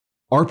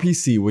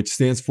RPC, which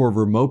stands for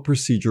Remote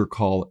Procedure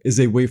Call, is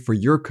a way for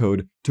your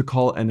code to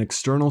call an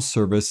external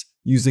service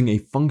using a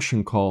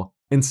function call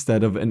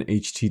instead of an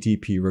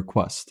HTTP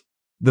request.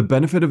 The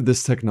benefit of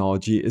this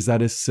technology is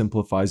that it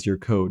simplifies your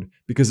code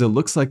because it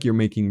looks like you're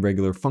making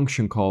regular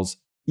function calls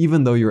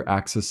even though you're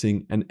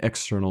accessing an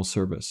external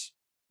service.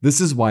 This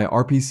is why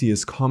RPC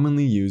is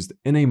commonly used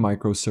in a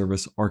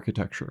microservice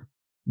architecture.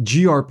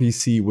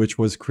 gRPC, which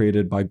was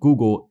created by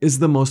Google, is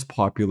the most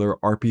popular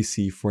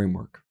RPC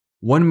framework.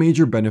 One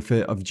major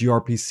benefit of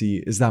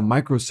gRPC is that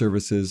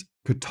microservices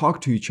could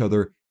talk to each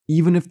other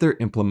even if they're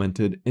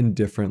implemented in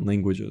different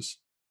languages.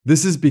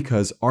 This is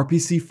because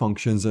RPC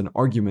functions and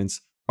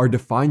arguments are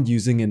defined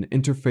using an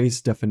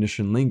interface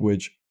definition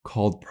language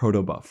called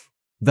protobuf.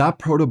 That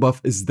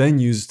protobuf is then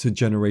used to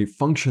generate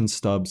function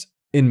stubs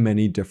in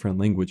many different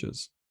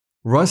languages.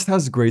 Rust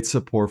has great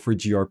support for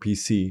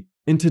gRPC.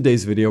 In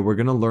today's video, we're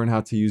going to learn how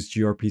to use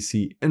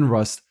gRPC in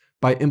Rust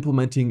by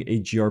implementing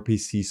a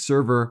gRPC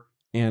server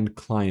and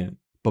client.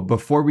 But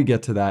before we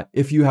get to that,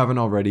 if you haven't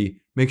already,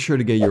 make sure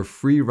to get your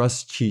free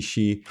Rust cheat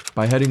sheet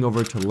by heading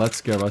over to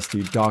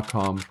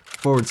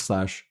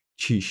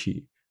letsgetrusty.com/cheat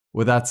sheet.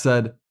 With that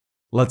said,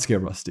 let's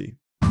get rusty.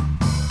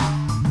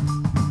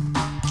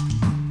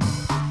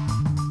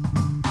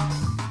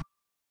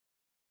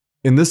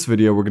 In this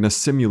video, we're going to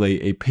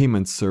simulate a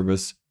payment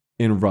service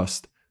in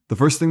Rust. The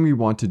first thing we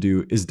want to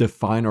do is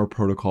define our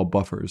protocol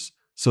buffers.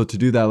 So to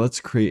do that, let's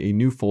create a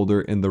new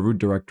folder in the root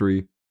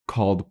directory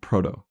called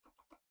proto.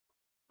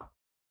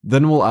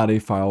 Then we'll add a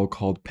file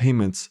called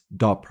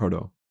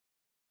payments.proto.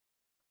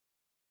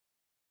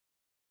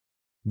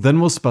 Then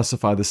we'll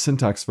specify the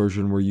syntax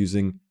version we're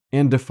using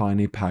and define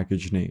a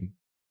package name.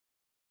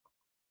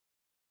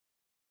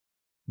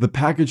 The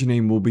package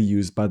name will be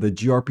used by the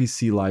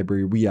gRPC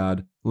library we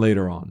add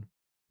later on.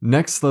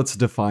 Next, let's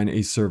define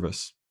a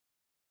service.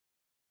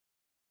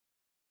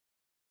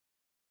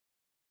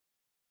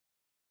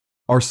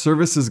 Our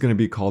service is going to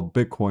be called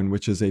Bitcoin,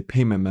 which is a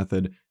payment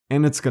method,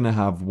 and it's going to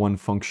have one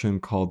function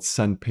called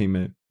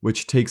sendPayment,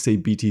 which takes a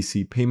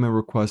BTC payment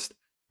request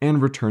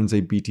and returns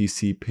a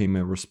BTC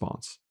payment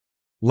response.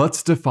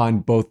 Let's define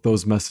both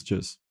those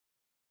messages.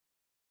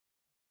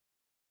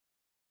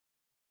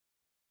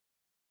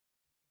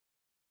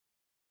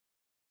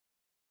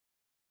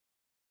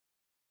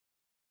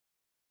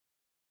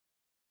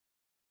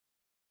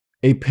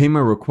 A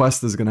payment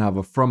request is going to have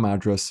a from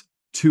address,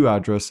 to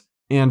address,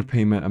 and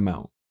payment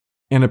amount.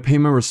 And a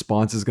payment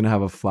response is going to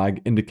have a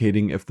flag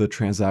indicating if the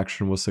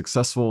transaction was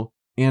successful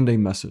and a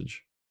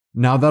message.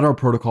 Now that our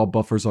protocol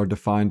buffers are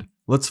defined,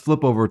 let's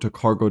flip over to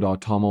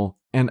cargo.toml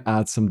and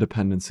add some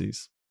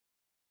dependencies.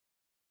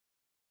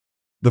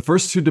 The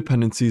first two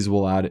dependencies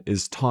we'll add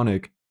is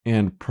tonic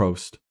and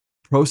prost.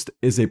 Prost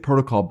is a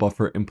protocol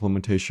buffer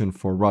implementation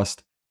for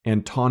Rust,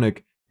 and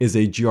tonic is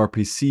a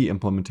gRPC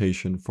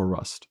implementation for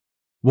Rust.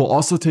 We'll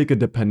also take a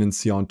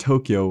dependency on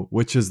Tokyo,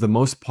 which is the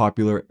most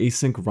popular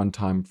async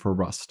runtime for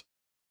Rust.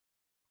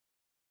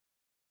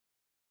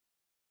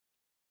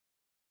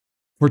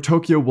 For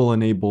Tokyo, we'll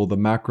enable the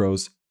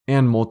macros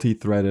and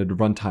multi-threaded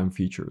runtime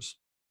features.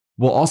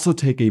 We'll also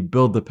take a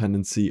build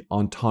dependency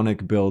on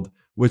tonic build,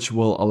 which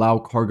will allow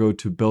Cargo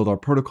to build our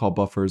protocol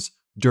buffers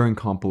during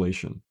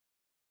compilation.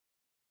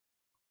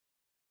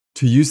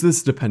 To use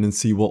this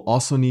dependency, we'll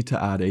also need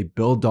to add a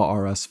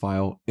build.rs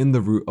file in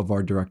the root of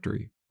our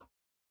directory.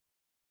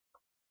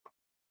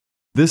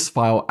 This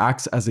file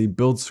acts as a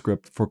build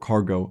script for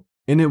Cargo,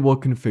 and it will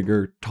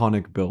configure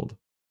tonic build.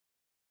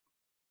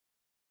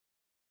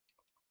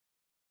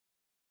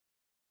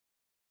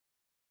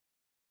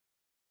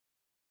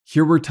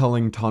 Here we're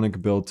telling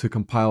tonic build to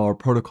compile our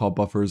protocol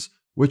buffers,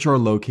 which are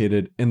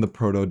located in the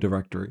proto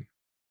directory.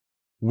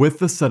 With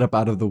the setup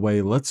out of the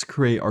way, let's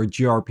create our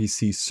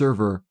gRPC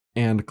server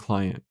and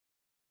client.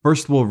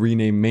 First, we'll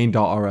rename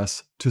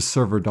main.rs to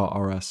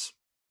server.rs.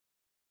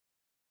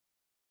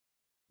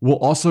 We'll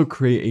also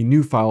create a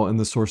new file in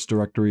the source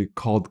directory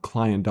called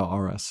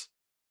client.rs.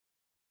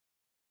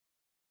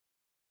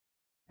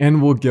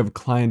 And we'll give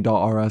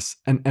client.rs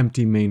an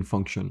empty main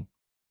function.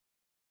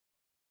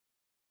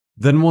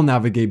 Then we'll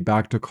navigate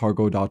back to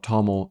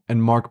cargo.toml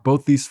and mark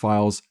both these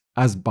files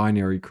as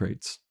binary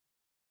crates.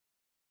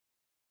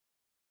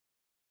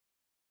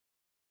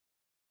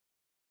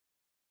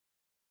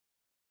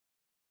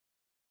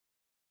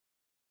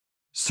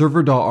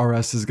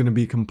 Server.rs is going to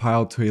be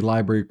compiled to a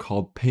library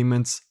called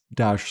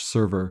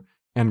payments-server,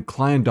 and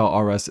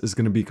client.rs is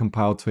going to be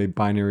compiled to a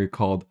binary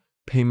called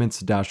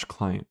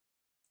payments-client.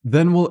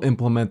 Then we'll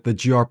implement the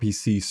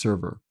gRPC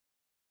server.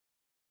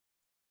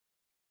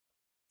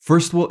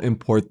 First, we'll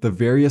import the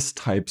various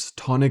types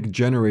tonic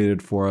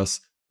generated for us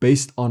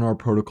based on our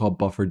protocol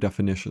buffer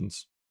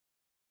definitions.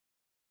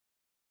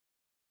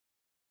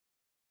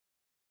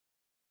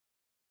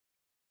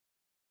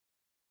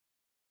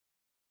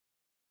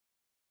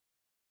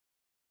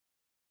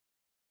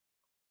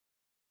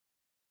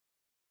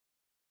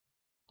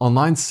 On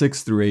lines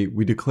 6 through 8,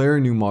 we declare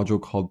a new module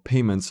called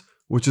payments,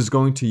 which is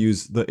going to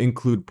use the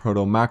include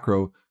proto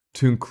macro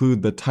to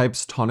include the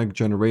types tonic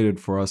generated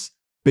for us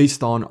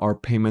based on our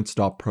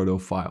payments.proto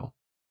file.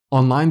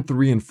 On line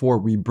 3 and 4,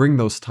 we bring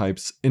those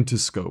types into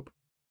scope.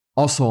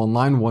 Also on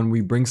line 1,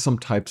 we bring some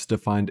types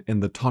defined in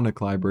the tonic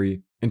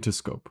library into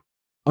scope.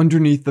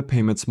 Underneath the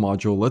payments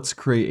module, let's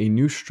create a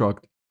new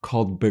struct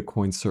called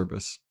Bitcoin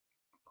service.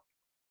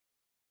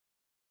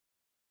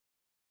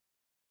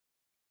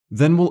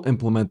 Then we'll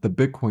implement the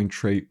Bitcoin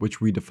trait,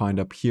 which we defined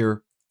up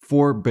here,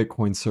 for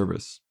Bitcoin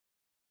service.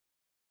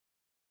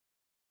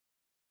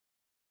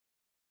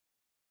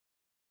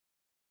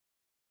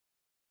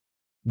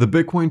 The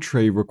Bitcoin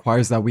trait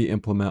requires that we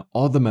implement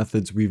all the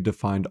methods we've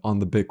defined on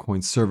the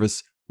Bitcoin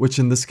service, which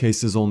in this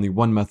case is only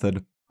one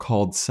method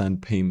called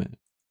sendPayment.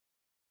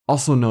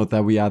 Also note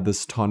that we add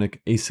this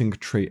tonic async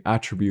trait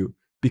attribute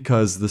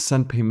because the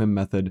sendPayment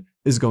method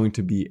is going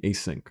to be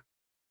async.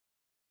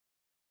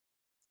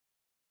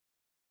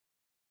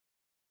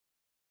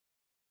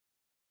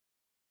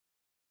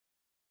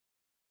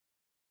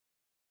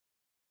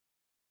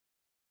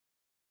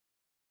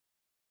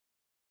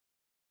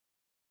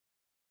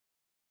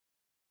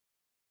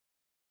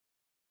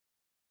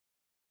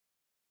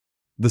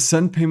 The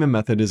sendPayment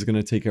method is going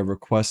to take a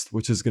request,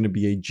 which is going to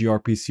be a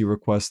gRPC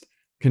request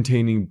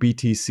containing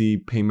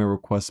BTC payment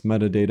request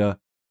metadata,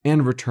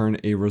 and return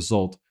a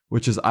result,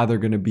 which is either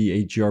going to be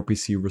a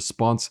gRPC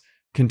response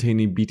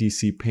containing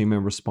BTC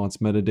payment response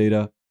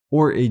metadata,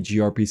 or a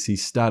gRPC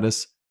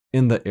status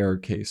in the error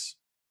case.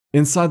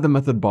 Inside the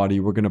method body,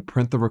 we're going to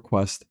print the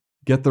request,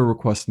 get the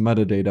request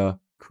metadata,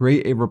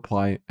 create a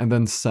reply, and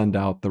then send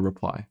out the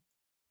reply.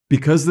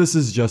 Because this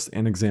is just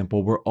an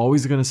example, we're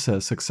always going to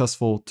set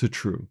successful to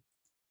true.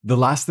 The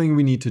last thing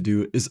we need to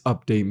do is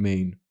update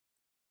main.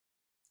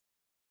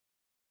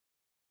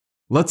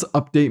 Let's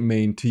update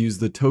main to use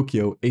the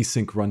Tokyo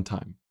async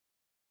runtime.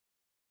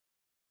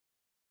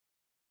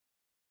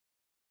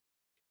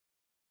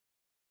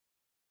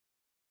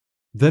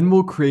 Then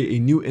we'll create a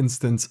new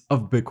instance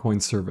of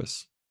Bitcoin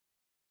service.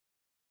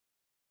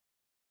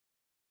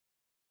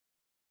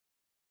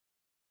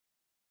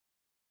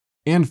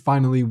 And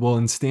finally, we'll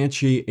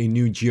instantiate a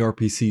new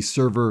gRPC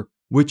server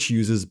which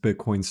uses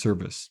Bitcoin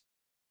service.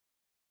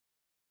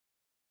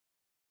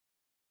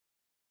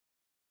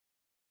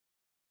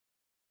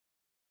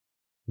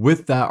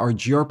 With that, our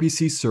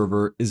gRPC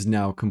server is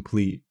now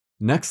complete.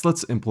 Next,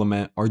 let's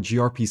implement our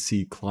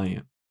gRPC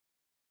client.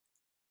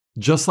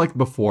 Just like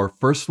before,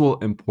 first we'll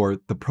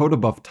import the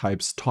protobuf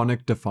types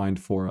tonic defined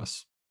for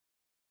us.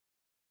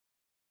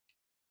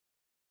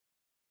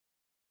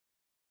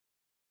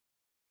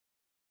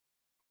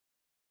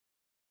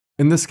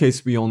 In this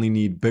case, we only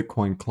need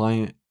Bitcoin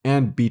client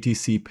and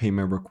BTC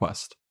payment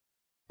request.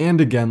 And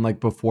again,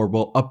 like before,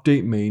 we'll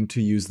update main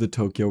to use the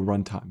Tokyo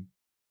runtime.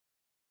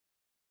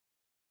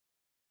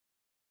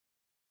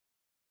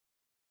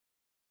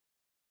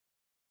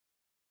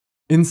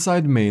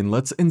 Inside main,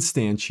 let's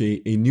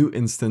instantiate a new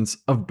instance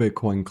of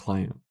Bitcoin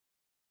client.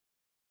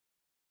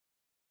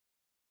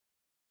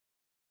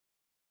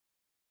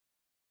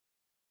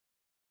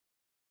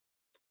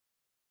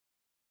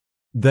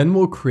 Then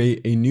we'll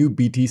create a new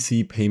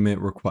BTC payment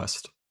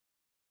request.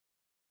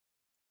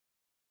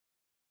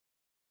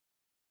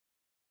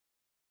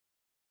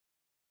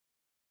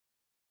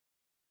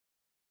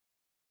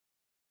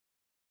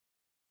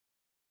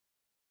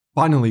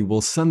 Finally, we'll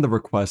send the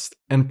request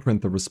and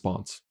print the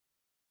response.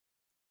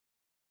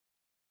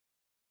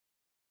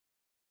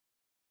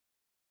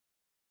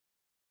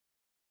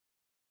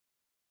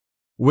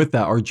 With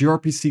that, our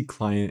gRPC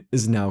client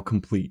is now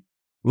complete.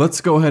 Let's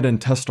go ahead and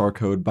test our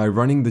code by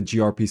running the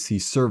gRPC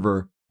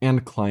server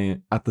and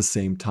client at the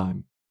same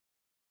time.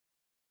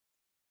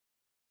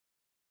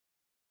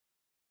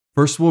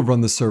 First, we'll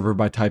run the server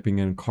by typing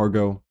in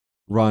cargo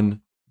run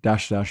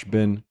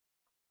 --bin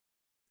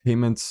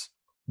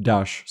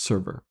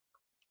payments-server.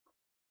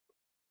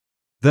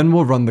 Then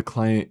we'll run the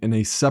client in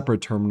a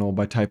separate terminal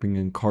by typing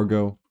in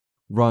cargo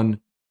run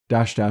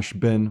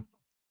 --bin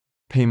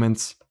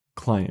payments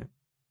client.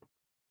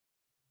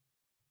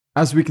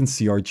 As we can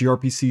see, our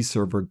gRPC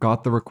server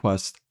got the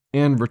request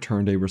and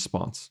returned a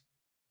response.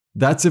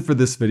 That's it for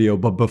this video,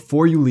 but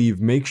before you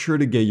leave, make sure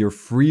to get your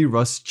free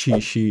Rust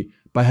cheat sheet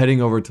by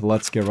heading over to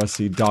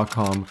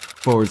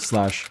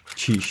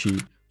letsgetrusty.com/cheat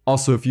sheet.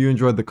 Also, if you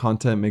enjoyed the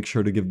content, make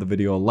sure to give the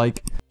video a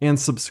like and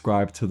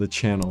subscribe to the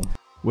channel.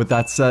 With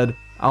that said,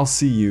 I'll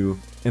see you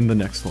in the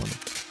next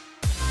one.